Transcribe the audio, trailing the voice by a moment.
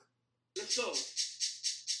go.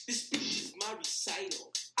 This speech is my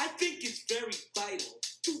recital. I think it's very vital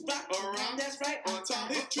to rock around. That's right. On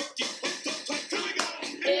time. It's tricky. Here we go.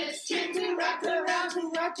 It's tricky to rock around the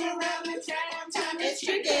time. It's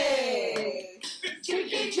tricky.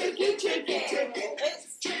 Tricky.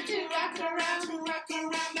 It's tricky to rock around the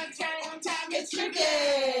time. It's tricky.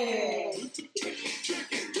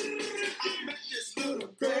 I met this little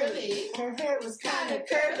Girly, her hair was kind of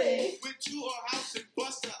curly. went to her house and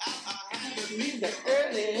bust her out. I had to Leave it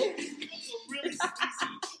early. so really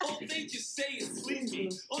sleazy. All they just say is please me.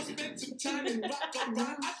 Or spend some time and rock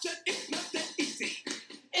around. I said it's not that easy.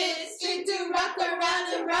 It's tricky to rock around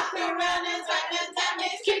the time.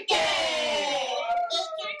 It's tricky.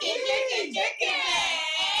 It's tricky.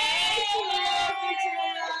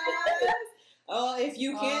 Oh, if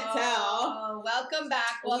you can't tell, Welcome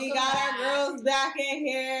back. we got our girls back in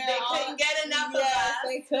here. They couldn't get enough of Yes, us.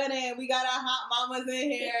 they couldn't. We got our hot mamas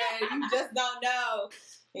in here. You just don't know.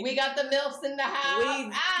 We got the MILFs in the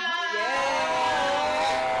house.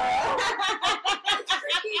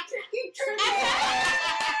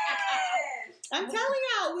 I'm telling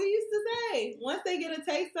y'all, we used to say, once they get a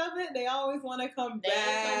taste of it, they always want to come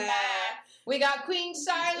back. We got Queen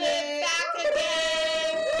Charlotte back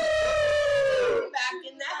again. Back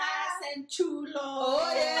in the house. and chulo.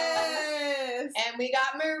 Oh, yes. And we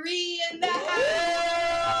got Marie in the house.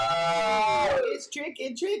 It's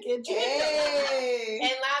tricky. Hey.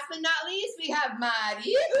 And last but not least, we have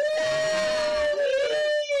Marie.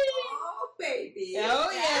 Oh, baby. Oh,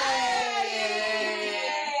 yeah. Yay.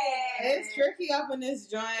 It's tricky up in this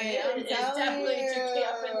joint. I'm It's telling definitely you. tricky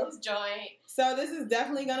up in this joint. So this is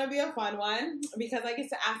definitely going to be a fun one because I get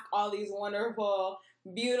to ask all these wonderful,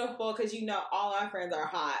 beautiful, because you know all our friends are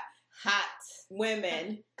hot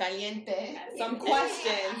women Caliente. some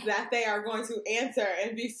questions that they are going to answer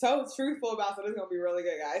and be so truthful about. So this is going to be really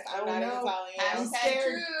good, guys. I'm not even telling you. I'm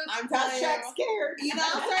scared. I'm telling you. Scared. You know,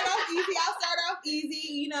 I'll start off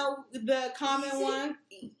easy. You know, the common one.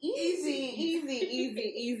 Easy.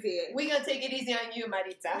 We're going to take it easy on you,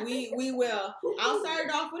 Marita. We will. I'll start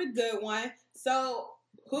it off with a good one. So,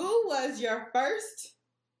 who was your first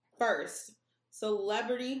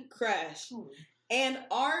celebrity crush? And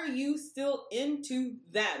are you still into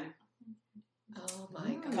them? Oh,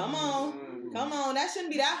 my God. Come on. That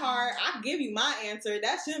shouldn't be that hard. I'll give you my answer.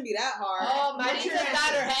 That shouldn't be that hard. Oh, Marita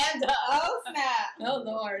got her hand up. Oh, snap. Oh,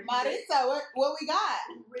 Lord. Maritza, what we got?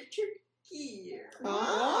 Richard Gere.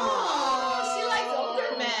 Oh, she likes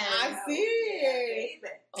older men. I see. Baby.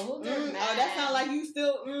 Older man. Oh, that sounds like you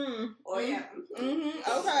still. Oh, yeah.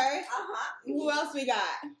 Okay. Who else we got?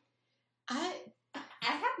 I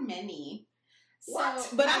have many. What?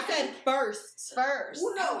 So, But I said first. First.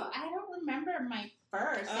 Who knows? I don't remember my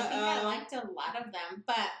first. I think I liked a lot of them,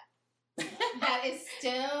 but that is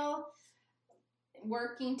still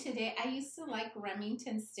working today. I used to like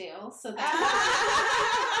Remington Steele, so that's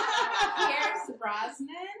Pierce Brosnan.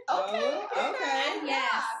 Okay. And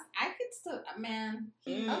yes, I could still, man.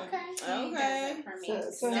 He does it for me.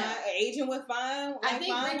 So Not aging with fine. I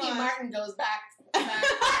think Ricky Martin goes back.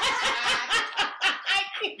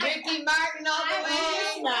 Ricky Martin all the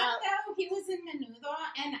way. Though he was in Menudo,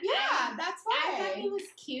 and that's I thought he was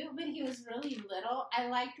cute, but he was really little. I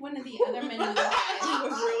liked one of the other Menudo He guys.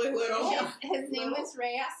 was really little. His name was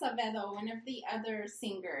Ray Acevedo, one of the other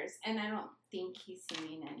singers, and I don't think he's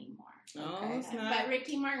singing anymore. Oh, it's not. But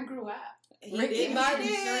Ricky Martin grew up. Ricky Martin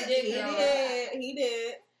sure did grow up. He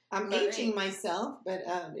did. I'm aging myself, but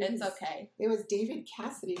It's okay. It was David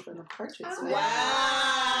Cassidy from the Partridge Family.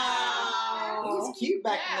 Wow. He was cute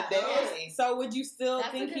back in the day. So would you still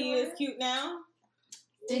That's think a good he word. is cute now?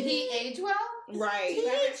 Did he age well? Right. He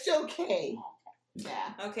aged okay.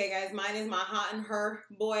 Yeah. Okay, guys. Mine is my hot and her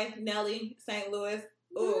boy, Nelly, St. Louis.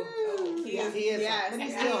 Ooh. He is. Yes. But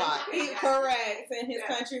he's still hot. Correct. In his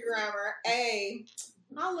country grammar. A.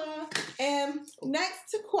 Holla. And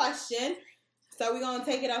next question. So we're going to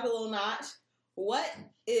take it up a little notch. What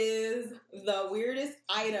is the weirdest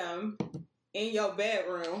item in your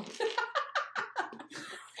bedroom?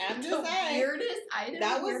 I'm just saying. Weirdest item.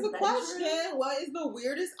 That in was your the bedroom? question. What is the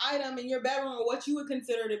weirdest item in your bedroom or what you would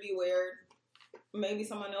consider to be weird? Maybe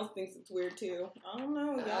someone else thinks it's weird too. I don't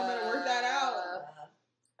know. Y'all better work that out.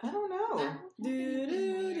 I don't know.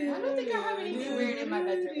 I don't think I have anything weird in my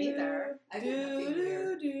bedroom either. I do nothing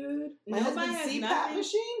weird. My Nobody husband's has CPAP nothing.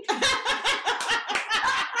 machine.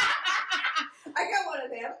 I got one of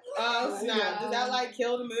them. Oh, snap. Does that like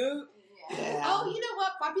kill the mood? Yeah. Oh, you know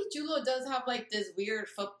what? Papi Chulo does have like this weird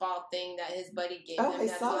football thing that his buddy gave Oh, him. I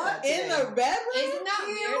That's saw what- that. In the bedroom? Isn't that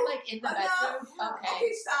weird? Like in the bedroom?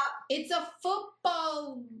 Okay. stop. It's a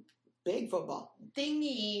football Big football.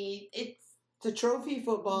 thingy. It's It's a trophy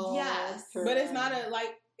football. Yes. But it's not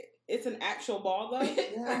it's an actual ball though.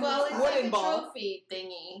 Yeah. Well, it's Wooden like a ball. trophy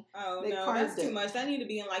thingy. Oh They no, carved that's too it. much. That need to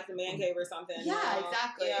be in like the man cave or something. Yeah, No.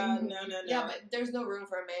 exactly. Yeah, no. Yeah, but there's no room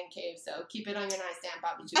for a man cave, so keep it on your nightstand,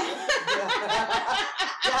 Papa Chu.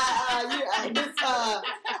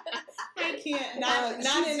 I can't. Not in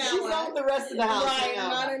that she's one. on the rest of the house. Right, now.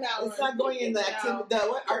 not in that It's one. not going in the No.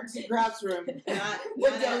 what arts and crafts room. Not The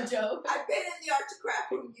in- dojo. I've been in the arts and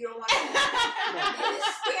craft room. You don't want to. It is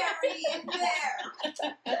scary in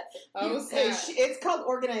there. Oh, Hey, snap. it's called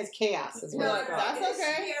organized chaos. Is what No, it's called. that's It is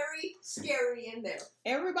okay. Scary in there.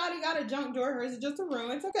 Everybody got a junk drawer. Hers is just a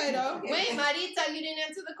room. It's okay though. Okay. Wait, Marita, you didn't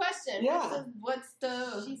answer the question. Yeah. What's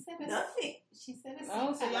the... She said a, Nothing. she said a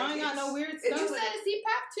Oh, so CPAP. y'all ain't got no weird It's You stuff. said a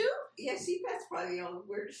CPAP too? Yeah, CPAP's probably the only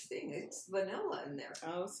weirdest thing. It's vanilla in there.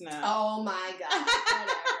 Oh snap! Oh my god.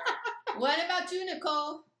 Whatever. What about you,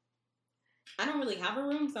 Nicole? I don't really have a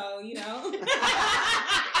room, so you know.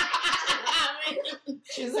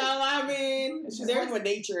 She's So I mean, she's there's one with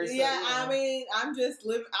nature. So, yeah. you know. I mean, I'm just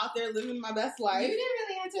out there living my best You life. didn't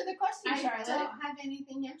really answer the question, I Charlotte. don't have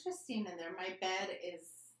anything interesting in there. My bed is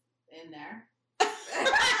in there.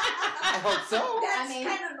 I hope so. That's I mean-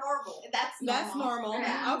 kind of normal. That's normal.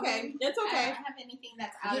 Yeah. Okay, it's I okay. don't have anything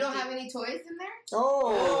that's out You don't of have any toys in there?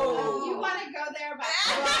 Oh. You want to go there, but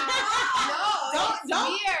No, Don't- it's don't-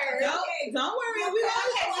 weird. Don't worry. We okay,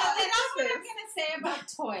 all so got this is what this. I'm gonna say about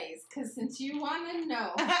toys, because since you want to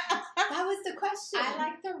know, That was the question. I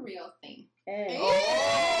like the real thing.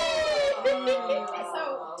 Oh.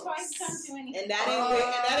 So toys don't do anything. And that ain't weird.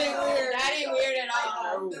 And that ain't weird. That ain't weird at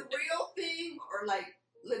all. The real thing or like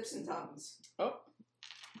lips and tongues?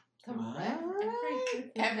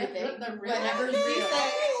 Everything. The real Whatever's thing. real.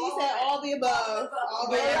 She said all the above. All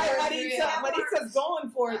the Well, above. Marita's going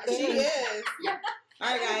for it. She Then. is. All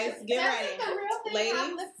right, guys, get That's ready. the real thing. Ladies.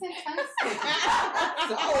 Have lips and tongues.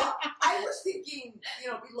 Oh, I was thinking,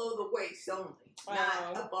 below the waist only, Wow.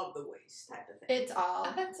 not above the waist type of thing. It's all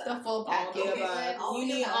That's the full All the package. Okay, above. all You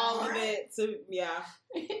the need above. all of it to, yeah.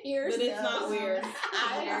 Ears, But it's not nose, weird.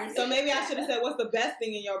 eyes. So maybe I should have said, what's the best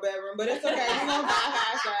thing in your bedroom? But it's okay. We're going to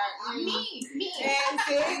bypass that. Me. And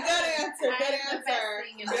see, good answer. Good I'm the best answer.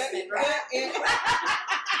 thing in the Good, bedroom.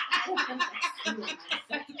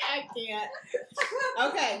 I can't.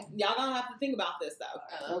 Okay, y'all gonna have to think about this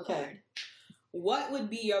though. Okay. What would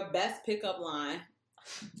be your best pickup line?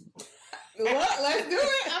 What? Let's do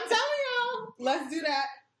it. I'm telling y'all. Let's do that.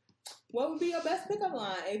 What would be your best pickup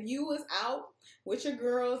line? If you was out with your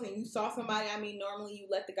girls and you saw somebody, I mean, normally you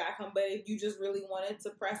let the guy come, but if you just really wanted to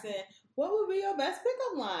press in, what would be your best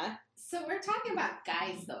pickup line? So we're talking about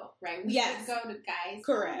guys, though, right? We Yes. could go to guys.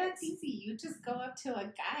 Correct. Oh, that's easy. You just go up to a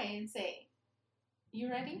guy and say, "You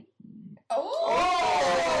ready?"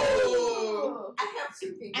 Oh! I have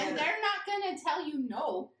something better. And they're not gonna tell you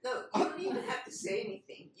no. No, you don't even have to say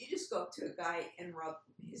anything. You just go up to a guy and rub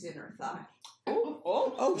his inner thigh.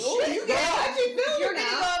 Oh, shit. You get how you feel You're gonna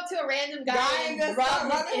now. go up to a random guy, Guy and and rub start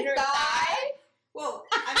his rubbing inner his thigh? Well,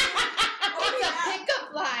 I mean, It's a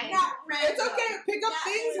pickup line. not random. It's okay. Pickup Not-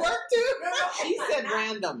 things work too. No, She said not,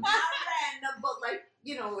 random. Not random, but like,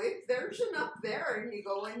 if there's enough there and you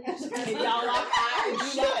go and you just kind And of y'all lock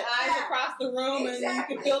eyes. You lock eyes Yeah. across the room, and you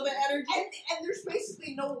Exactly. can feel the energy. and there's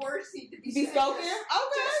basically no words need to be Be said. spoken. Just,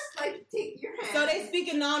 Okay. just like take your hand. So they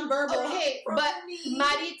speaking nonverbal. Okay, from but the knee.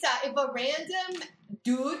 Marita, if a random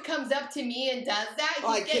dude comes up to me and does that, Oh,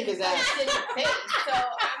 I he's kick getting his ass. punched in the face. So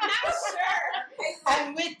I'm not sure. Hey, look,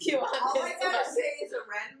 I'm with you on all I this gotta one. say is a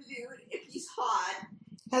random dude, if he's hot,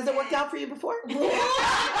 Has it worked out for you before?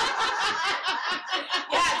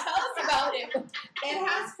 Yeah, tell us about it. It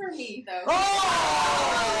has for me, though.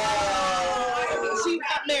 Oh! She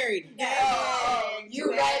got married. Oh, you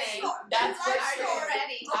ready? That's Are for you sure.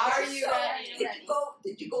 ready? Are you So, ready?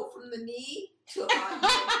 Did you go from the knee to on the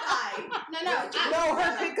thigh? No, No,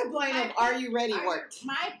 her pickup line of "Are you ready?" worked.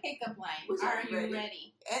 My pickup line. Was Are that you ready?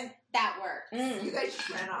 ready? And That works. Mm. you guys just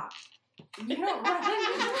ran off. You don't run.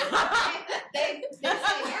 they say,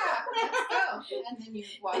 yeah, let's go. And then you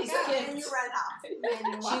walk They out. skip. And you ran off. And then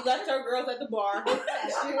you She walk left her girls at the bar.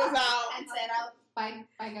 She was out. and said, bye,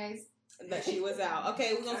 guys. But she was out.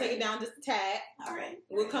 Okay, we're gonna take it down just a tad. All right.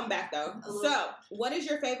 We'll come back though. A little- So, what is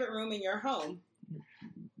your favorite room in your home?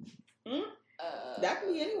 That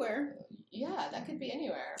can be anywhere. Yeah, that could be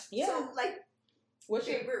anywhere. Yeah. So, like, What's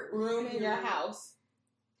your favorite room in your house?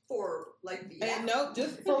 for, like, the And nope,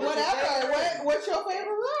 just for whatever. What's your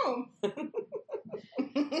favorite room?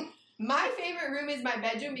 My favorite room is my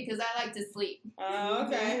bedroom because I like to sleep. Oh,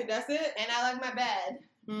 okay, that's it. And I like my bed.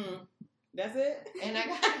 That's it. And I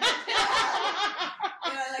got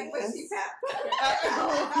I like my CPAP.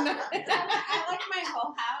 I like my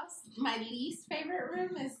whole house. My least favorite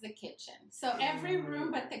room is the kitchen. So every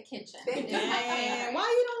room but the kitchen Thank is my Dang, favorite. why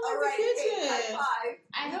you don't All like right, the hey, kitchen? high five.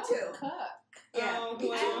 I Me don't too. cook. Yeah, Oh, me too.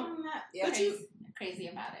 well. I'm not Yeah. But you- crazy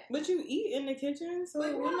about it. But you eat in the kitchen, so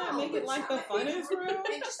But wouldn't that no, make it it's like the not my favorite funnest room?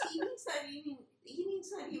 And just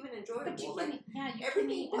eating's not even enjoyable. But you Like, can, you can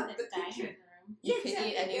everything eat in but the the dining kitchen. room. You yeah, can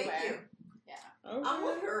exactly, eat thank anywhere. you. Okay. I'm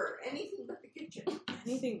with her. Anything but the kitchen.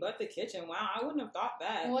 Anything but the kitchen. Wow, I wouldn't have thought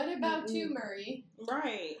that. What about you, Murray?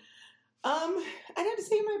 Right. I'd have to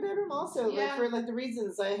stay in my bedroom also, Yeah. like for like the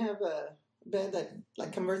reasons I have a bed that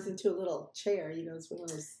like converts into a little chair, it's one of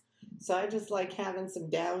those. So I just like having some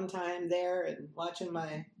downtime there and watching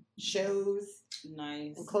my shows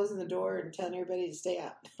Nice. and closing the door and telling everybody to stay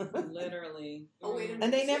out. Literally. Oh, wait a minute.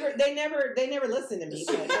 And they never listen to me.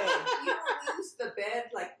 But hey. You don't use the bed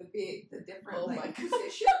like the different Oh my like God.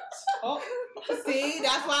 positions. Oh, see,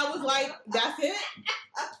 that's why I was like, that's it.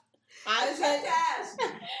 I I just said, had to ask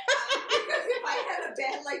because if I had a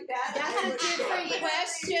bed like that, That's I a would different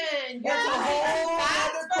question. That's a whole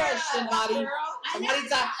other question, Lottie.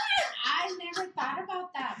 I never thought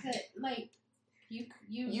about that, but like You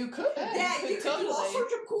could. Yeah, you can do all totally.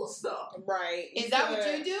 sorts of cool stuff. right. Is that what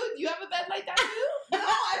you do? Do you have a bed like that too? No,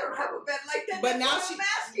 I don't have a bed like that. But That's now what I'm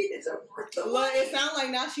asking. It's a Look, it sounds like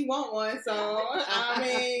now she want one, so I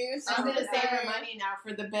mean, She's gonna save her fine. money now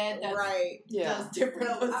for the bed that Right. Yeah. does different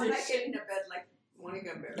No, I'm not positions. getting a bed like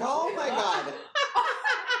Monica Bear. Oh my God.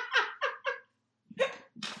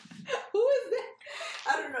 Who is that?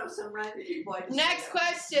 I don't know, some random people. I just Next know.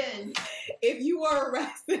 question. If you were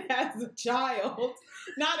arrested as a child,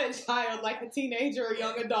 not a child, like a teenager or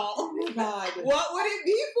young adult, Oh my God. what would it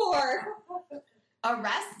be for?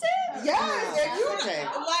 Arrested? Yes, if you were Okay.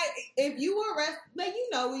 like, if you were arrested, like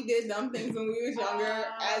we did dumb things when we was younger.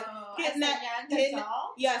 As hitting-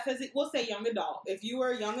 yes, we'll say young adult. If you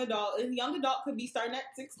were a young adult, a young adult could be starting at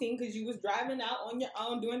 16 because you was driving out on your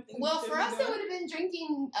own doing things. Well, you for us, shouldn't it be would have been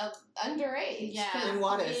drinking underage. Yeah, In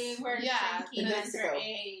Juarez. we were Yeah, drinking in Mexico.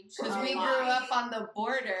 underage. Because Oh we my. grew up on the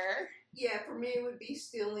border. Yeah, for me it would be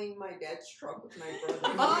stealing my dad's truck with my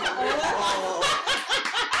brother.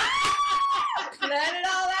 Let it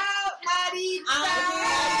all out, Maddie.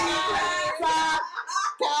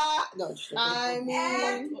 No, just joking. I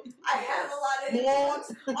mean, I had a lot of influence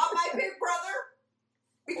on my big brother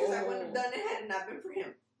because I wouldn't have done it had it not been for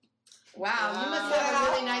him. Wow, you must have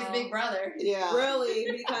a really nice big brother. Yeah.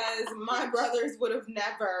 really, because my brothers would have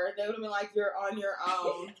never. They would have been like, "You're on your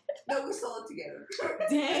own." No, we saw it together.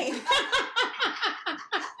 Dang.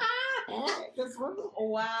 Alright, that's wonderful.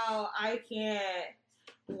 Wow, I can't.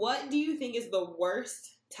 What do you think is the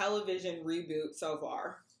worst television reboot so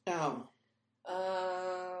far? Oh.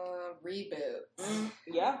 Reboot.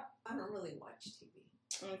 Yeah. I don't really watch TV.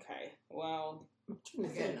 Okay. Well, I'm trying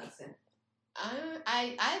to I got think. nothing.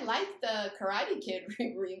 I like the Karate Kid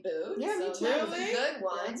reboot. Yeah, me so too. That was a Really? good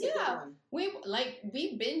one. That's a good Yeah, one.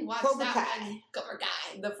 we binge watched Cobra that Kai. one. Cobra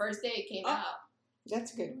Kai. The first day it came Oh. out.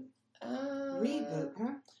 That's a good one. Reboot,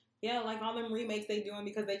 huh? yeah, like all them remakes they doing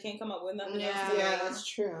because they can't come up with nothing Yeah. else. to Yeah, make. that's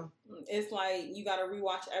true. It's like you got to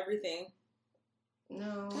rewatch everything.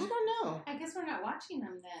 No. I don't know. I guess we're not watching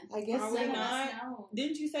them then. I guess Are we so. Let not? us know.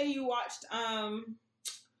 Didn't you say you watched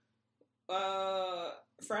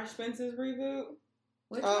Fresh Prince's reboot?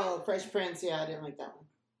 Which Oh, one? Fresh Prince. Yeah, I didn't like that one.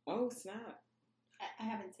 Oh snap! I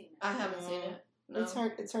haven't seen it. I haven't seen it. No. It's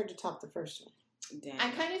hard. It's hard to top the first one. Damn.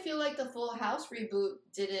 I kind of feel like the Full House reboot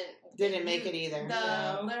Didn't make it either.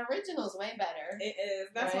 The original's way better. It is.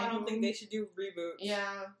 That's why I Right. don't think they should do reboots.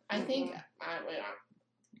 Yeah, I think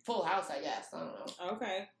Full House. I guess I don't know.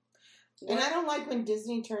 Okay. And I don't like when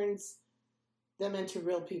Disney turns them into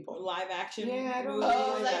real people. Live action. Yeah, I don't movies. Oh,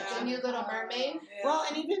 really like that. the new Little Mermaid. Yeah. Well,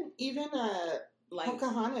 and even like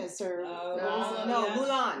Pocahontas or Oh, no, yeah.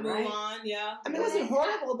 Mulan, right? Mulan, yeah. I mean, it wasn't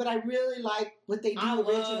horrible, but I really like what they do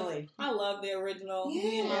originally. I love the original.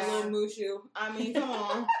 Me and my Yeah. little Mushu. I mean, come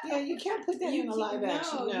on. Yeah, you can't put that You in a can't- live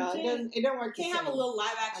action. no, you No, can't. it don't work. the Can't have a same. little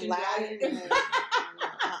live action Aladdin. dragon.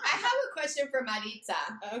 I have a question for Maritza.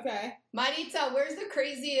 Okay. Maritza, where's the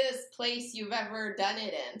craziest place you've ever done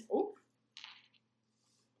it in? Ooh.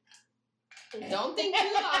 Don't think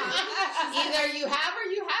too long. Either you have or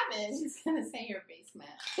you haven't. She's gonna say your basement.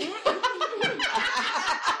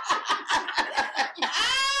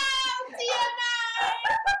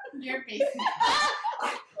 Your basement.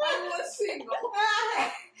 I was single.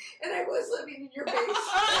 And I was living in your basement.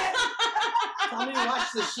 Tell me to watch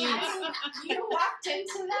the sheets. You walked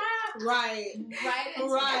into that Right. right into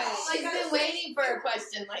Right. that. She's been waiting for a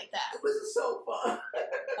question like that. It was a sofa.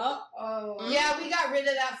 Oh. Yeah, we got rid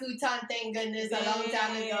of that futon, thank goodness, a long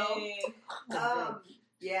time ago.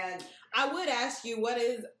 Yeah. I would ask you what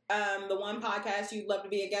is the one podcast you'd love to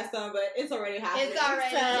be a guest on, but it's already happening. It's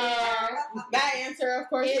already so here. that answer, of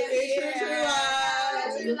course, is It's True here.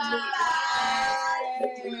 True True Love.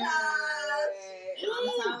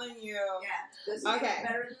 I'm telling you. Yeah. Doesn't Okay. get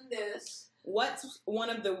better than this. What's one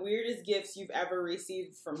of the weirdest gifts you've ever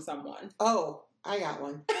received from someone? Oh, I got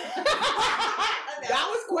one. That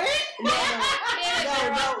was quick.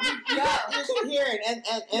 No, you should hear it. And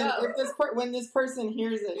if when this person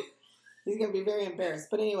hears it, he's gonna be very embarrassed.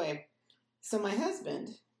 But anyway, so my husband,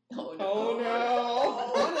 Oh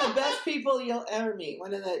no. one of the best people you'll ever meet.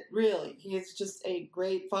 He is just a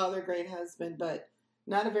great father, great husband, but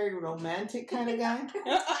not a very romantic kind of guy.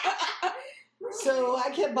 So I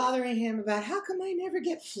kept bothering him about how come I never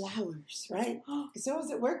get flowers, right? So I was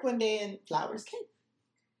at work one day and flowers came.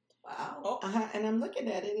 Wow. And I'm looking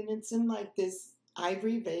at it and it's in like this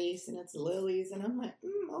ivory vase and it's lilies and I'm like,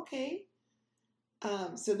 okay.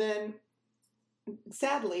 So then,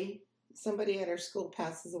 sadly, somebody at our school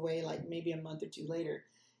passes away like maybe a month or two later,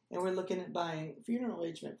 and we're looking at buying funeral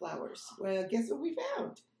arrangement flowers. Well, guess what we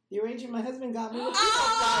found? The arrangement my husband got me was funeral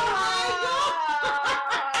flowers.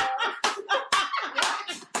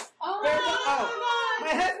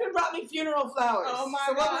 My husband brought me funeral flowers. Oh my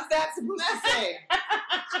so what God. was that supposed to say?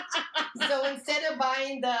 So instead of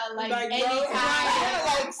buying the Like any rose kind,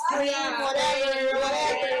 Like spring, whatever.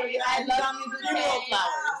 I love you funeral today.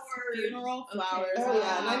 flowers. Funeral flowers. Oh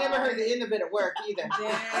yeah, and I never heard the end of it at work either.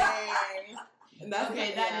 Dang. That's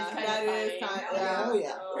Okay, that is kinda that is funny. kind Oh,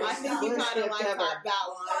 yeah. I think you Worst kind of gift like ever. that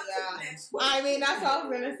one. Yeah. I mean, that's all I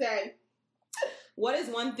was gonna say. What is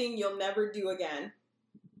one thing you'll never do again?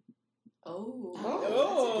 Oh.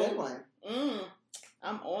 Oh, that's a good one.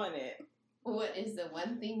 I'm on it. What is the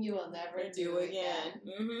one thing you will never do again?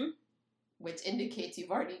 Mm-hmm. Which indicates you've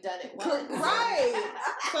already done it once. Right.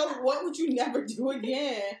 So what would you never do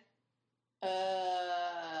again?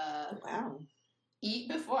 Wow. Eat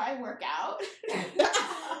before I work out.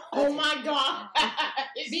 Oh my God.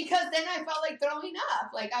 Because then I felt like throwing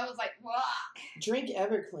up. Like I was like, "Wah." Drink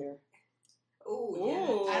Everclear. Oh,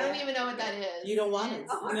 Ooh. yeah. I don't even know what that is. You don't want it.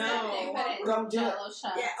 Oh, No. Don't do it. Jello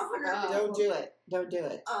shots. Yeah, 100%. Don't do it. Don't do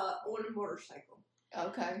it. On a motorcycle.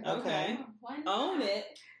 Okay. Okay. Why not? Own it.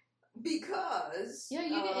 Because Yeah,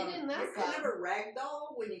 you didn't- it didn't last you're kind of long. a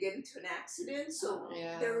ragdoll when you get into an accident, so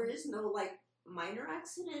Yeah. there is no like minor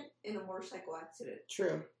accident in a motorcycle accident.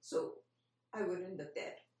 True. So I would end up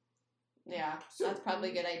dead. Yeah, So- that's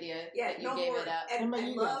probably a good idea. Yeah, that you no gave more. it up. And What about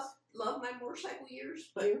I you love my motorcycle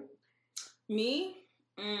years, but You? Me?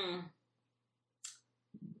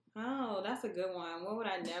 Oh, that's a good one. What would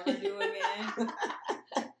I never do again?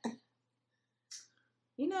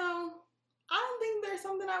 You know, I don't think there's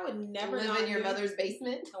something I would never Live not in your do. mother's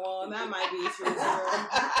basement. Well, that might be true.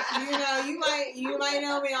 You know, you might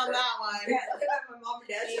know me on that one. yeah, live at my mom and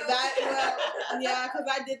dad's house. Yeah, because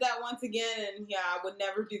I did that once again, and yeah, I would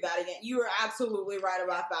never do that again. You were absolutely right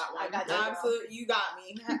about that one. I got you, girl. Absolutely, you got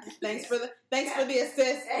me. Thanks for the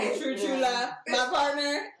assist, Hey. true Yeah. love, my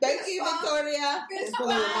partner. Thank you, Fist bump. Victoria. It's for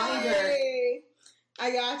the reminder. Bye.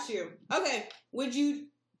 I got you. Okay, would you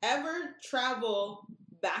ever travel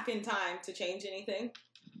back in time to change anything?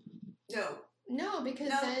 No. No, because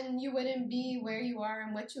No. then you wouldn't be where you are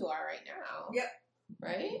and what you are right now. Yep.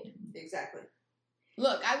 Right? Exactly.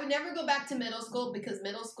 Look, I would never go back to middle school because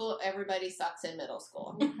middle school, everybody sucks in middle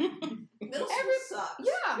school. Middle school sucks.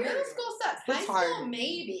 Yeah, Period. middle school sucks. It's High school, hard.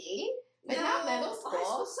 maybe, but No, not middle High school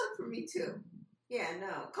school. sucked for me too. Yeah,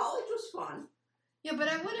 no. College was fun. Yeah, but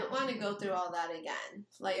I wouldn't want to go through all that again.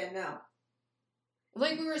 Like, Yeah, no.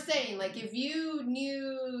 like we were saying, like if you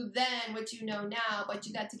knew then what you know now, but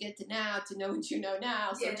you got to get to now to know what you know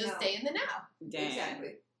now, so Yeah, just no. stay in the now. Damn.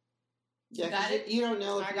 Exactly. Yeah, 'cause Got it? you don't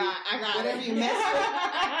know if I got whatever it. you mess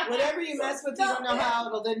with, whatever you mess with, you don't know how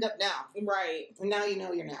it'll end up now. Right. And now you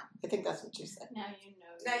know you're now. I think that's what you said. Now you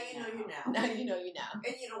know. Now you know you now. Now you know you know.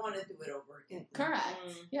 And you don't want to do it over again. Correct.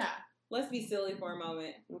 Mm. Yeah. Let's be silly for a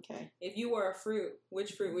moment. Okay. If you were a fruit,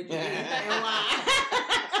 which fruit would you be Yeah. and why?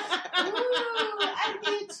 Ooh, I'd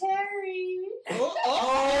be a cherry. Oh,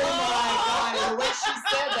 Oh my God! And the way she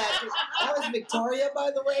said that was Victoria, by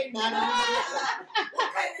the way, not anybody else. What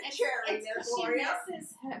kind of cherry there, She Gloria? misses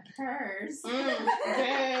hers.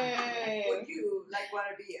 Dang. Would you like want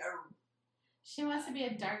to be a? She wants to be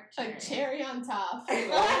a dark cherry. A cherry on top.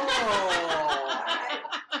 Oh.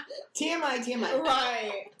 TMI.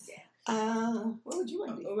 Right. What would you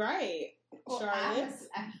want to be? Right. Well, Charlotte.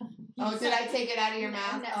 Oh, did I take it out of your No,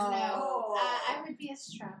 mouth? no, Oh. no. I would be a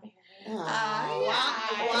strawberry. Why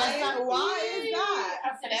is that? A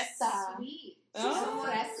fresa. Sweet. Oh.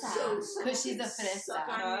 Because she's a fresa.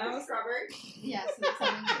 Strawberry. Yeah, so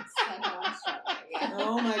someone gets like a strawberry. Yeah.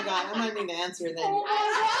 Oh my God, I'm not even to answer then. Oh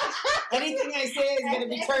Anything I say is going to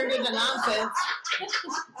be turned into nonsense.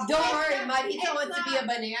 Don't worry, Marita wants to be a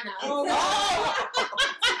banana. Oh,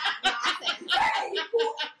 Hey, who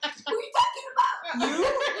are you talking about? You?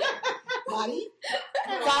 Mari?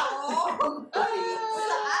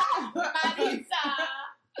 Marisa.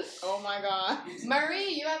 Oh my God.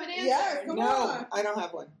 Marie, you have an answer. Yes, come No, on. I don't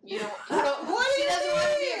have one. You don't. What She is doesn't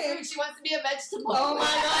want to be a it? fruit. She wants to be a vegetable. Oh my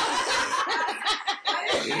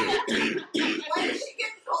Why did she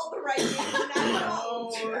get called the right name? I don't know.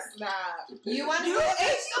 Oh, snap. You want to You, be a hey,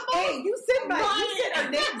 vegetable? you said our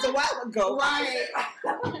names a while ago. Right.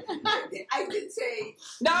 I did say,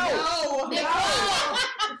 No.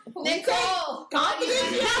 Nicole.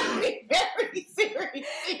 Confidentiality. Very serious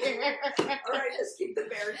here. all right, let's keep the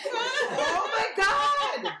berry. Oh my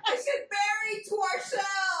God. I said berry to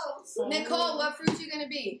ourselves. Nicole, what fruit you gonna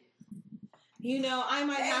be? You know, I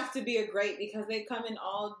might have to be a grape because they come in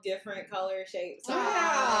all different color shapes. Wow.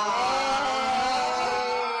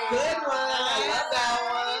 Good one. I love that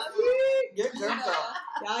one. Good girl.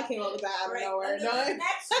 Y'all came up with that out of Right, nowhere. and then the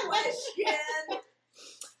next question.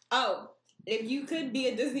 Oh, if you could be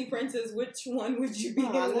a Disney princess, which one would you be? Oh,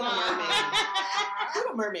 and Little why?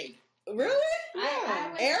 Little Mermaid. Really? I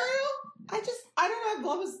would- Ariel? I don't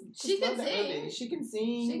know. I was. She can love that sing. movie. She can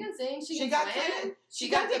sing. She can sing. She She can got swim. She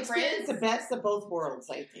got got to the experience prince. the best of both worlds,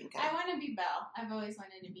 I think. I want to be Belle. I've always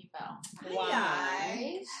wanted to be Belle.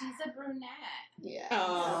 Why? She's a brunette. Yeah.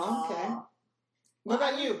 Oh, okay. What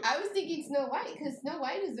about you? I was thinking Snow White because Snow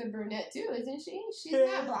White is a brunette too, isn't she? She's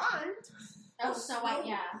not blonde. Oh, Snow White,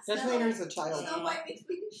 yeah. That's Snow later as a child. Snow White makes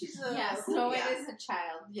me think she's a. Yeah, Snow White is a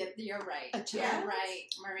child. Yeah, you're right. A You're child? right,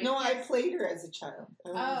 Marie. No, I played her as a child. I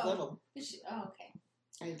was Oh. little. Okay.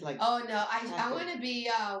 I like Oh no, I want to be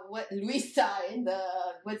what Luisa in the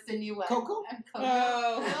what's the new one? Coco. I'm Coco.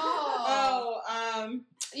 No.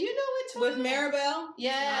 You know which With one? Maribel?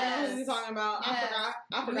 Yes. Who's he talking about? Yes.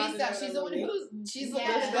 I forgot the Luisa, name of she's the the one movie. who's she's the Yeah.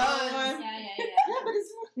 one with Yeah. guns. Yeah. Yeah, but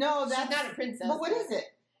it's no. She's That's not a princess. But what is it?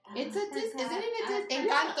 It's a isn't it a Encanto.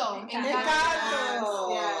 Encanto?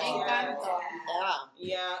 Encanto. Yes. Encanto. Yeah.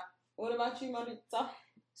 Yeah. What about you, Marita?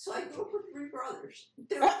 So I grew up with three brothers.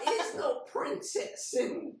 There is no princess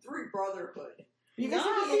in Three Brotherhood. You guys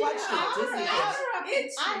No, have to watch yeah. that Disney.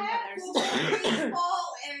 It's I I have have to baseball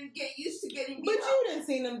and get used to getting But beat up. you didn't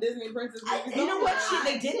see them Disney princess movies. You know what? no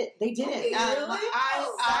They did it. They did it. Okay, really?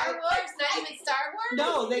 Star Wars, not even Star Wars.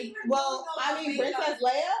 No, they. Even Well, though I mean, makeup- Princess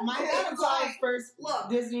Leia? my Okay, dad saw his look. first Look.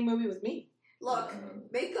 Disney movie with me. Look,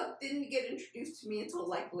 makeup didn't get introduced to me until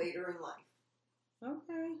like later in life.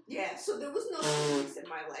 Okay. Yeah, so there was no boys in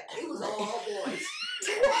my life. It was all boys.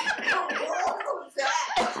 What the world was that?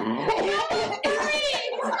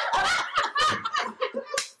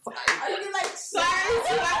 I'd be like,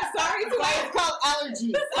 Sorry to It's called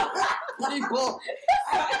allergies. People.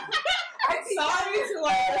 I'd be Sorry to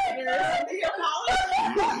our listeners. We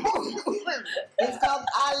apologize. It's called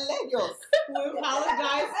allergios. We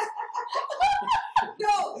apologize.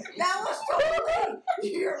 No, that was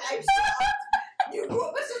totally your lifestyle. You grew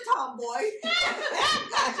up as a tomboy.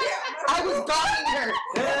 I was calling her.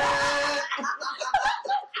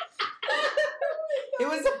 It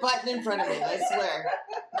was a button in front of me, I swear.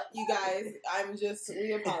 You guys,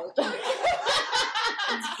 we apologize.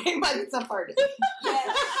 It might some part of it.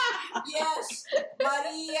 Yes,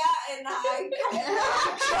 Maria and I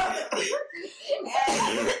come from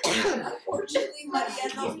and unfortunately, Maria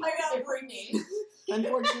knows my upbringing.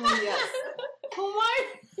 Unfortunately, yes. Oh my.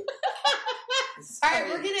 All right,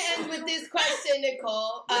 we're gonna end with this question,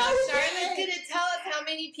 Nicole. Charlotte's gonna tell us how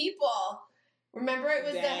many people. Remember, it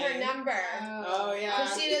was her number. Oh yeah.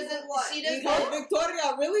 So she doesn't. She Because doesn't.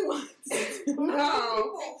 Victoria really wants to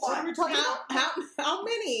know. What are we talking about? How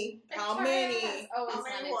many? How many? Always How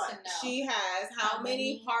many wanted what? to know. She has. How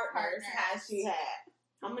many partners has she had?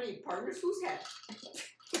 How many partners? Who's had?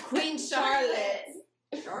 Queen Charlotte.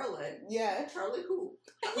 Charlotte. Yeah. Charlotte who?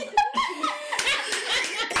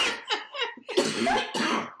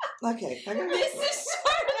 Okay. This is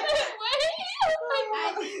Charlotte.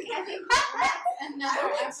 I think that's another I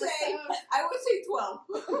would say- episode. I would say 12.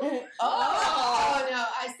 Oh no!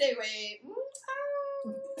 I say wait.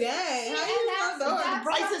 Dang. How See, you and know The those?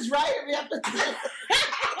 price is right. We have to.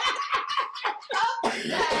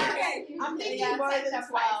 Okay. I'm thinking Yeah, more it's than like the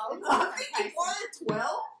 12. price. I'm thinking more than 12.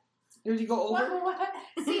 Did you go over? What?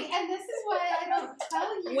 See, and this is why I don't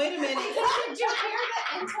tell you. Wait a minute. Because did you hear the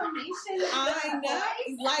intonation? I know.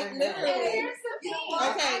 Like And literally. here's the You know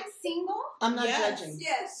what? Okay. I'm single. I'm not Yes. judging.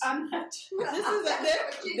 Yes. I'm not.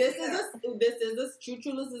 This is a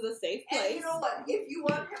Truthfulness is a safe And place. you know what? If you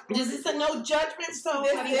want to have This is a no judgment zone.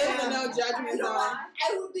 This honey. is a no judgment You know zone. what?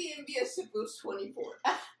 I would be envious if it was 24.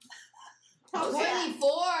 How's that?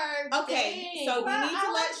 24. Okay, Dang. so we Well, need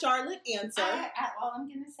to let Charlotte answer. All I'm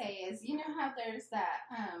gonna say is, you know how there's that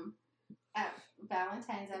at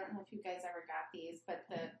Valentine's. I don't know if you guys ever got these, but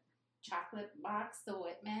the chocolate box, the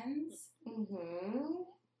Whitmans. Mm-hmm.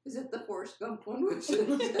 Is it the Forrest Gump one? Which is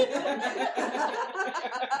Life is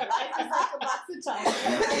like a box of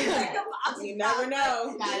chocolates. You never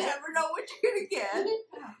know. You never know what you're gonna get.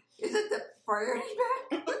 Is it the priority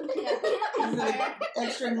pack?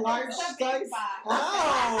 Extra large It's a big size. box.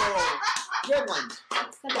 Oh, good one.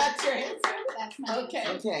 That's your answer. That's my Okay.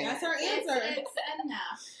 answer. Okay. That's her It's answer.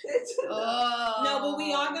 enough. It's Oh. No, but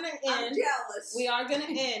we are gonna I'm end. jealous. We are gonna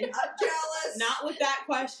end. I'm jealous. Not with that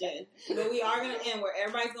question, but we are gonna end where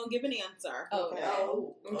everybody's gonna give an answer. Okay.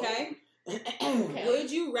 Oh. Okay. Okay.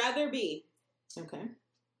 Would you rather be Okay.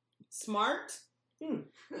 smart Hmm.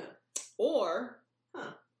 or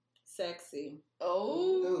Huh. sexy? Oh.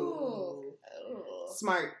 Ooh. Oh.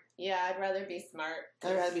 Smart. Yeah, I'd rather be smart.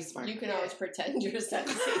 I'd rather be smart. You can always pretend you're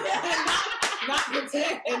sexy. Not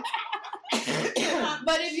pretend.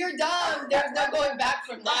 But if you're dumb, there's no going back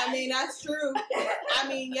from that. I mean, that's true. I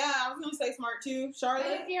mean, yeah, I was gonna say smart too, But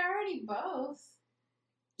Charlotte. if you're already both,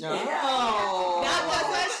 Oh.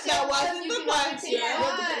 That wasn't You the can question. only pick You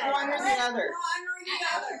have to pick one or the other. One or the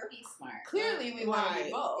I other. would be smart. Clearly, we want to be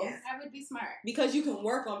Right. both. Yeah. I would be smart. Because you can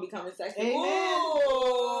work on becoming sexy. Amen.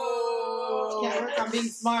 Ooh. Can't work on being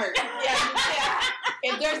smart. Yeah, you can.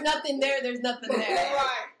 If there's nothing there, there's nothing there. Right.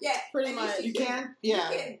 Yeah, Pretty and much. You can? Yeah.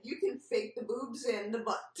 You can fake the boobs and the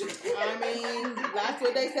butt. I mean, that's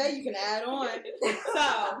what they say. You can add on.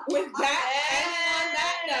 So, with that, and on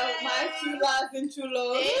that note, my true loves and true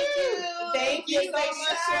loves. Thank you so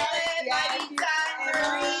much, Charlotte. Yes,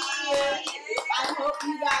 Marie. I hope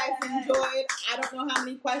you guys enjoyed. I don't know how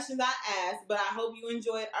many questions I asked, but I hope you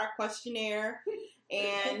enjoyed our questionnaire.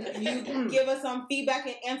 And you can give us some feedback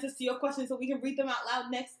and answers to your questions so we can read them out loud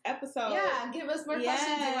next episode. Yeah, give us more questions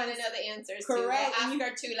we Yes. want to know the answers Correct. to. And We'll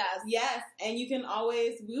ask our two last. Yes, and you can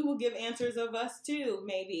always, we will give answers of us too,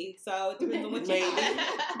 maybe. So it depends on what you Maybe.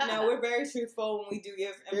 No, we're very truthful when we do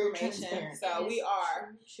give Very information. transparent. So we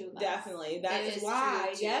are. True love. Definitely. That It is is why.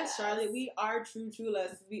 true to Yes, us. Charlotte, we are true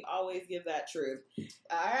loves. We always give that truth.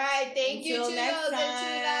 All right. Thank you, Until to next those and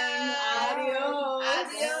to time. those. Adios.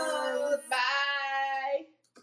 Adios. Bye.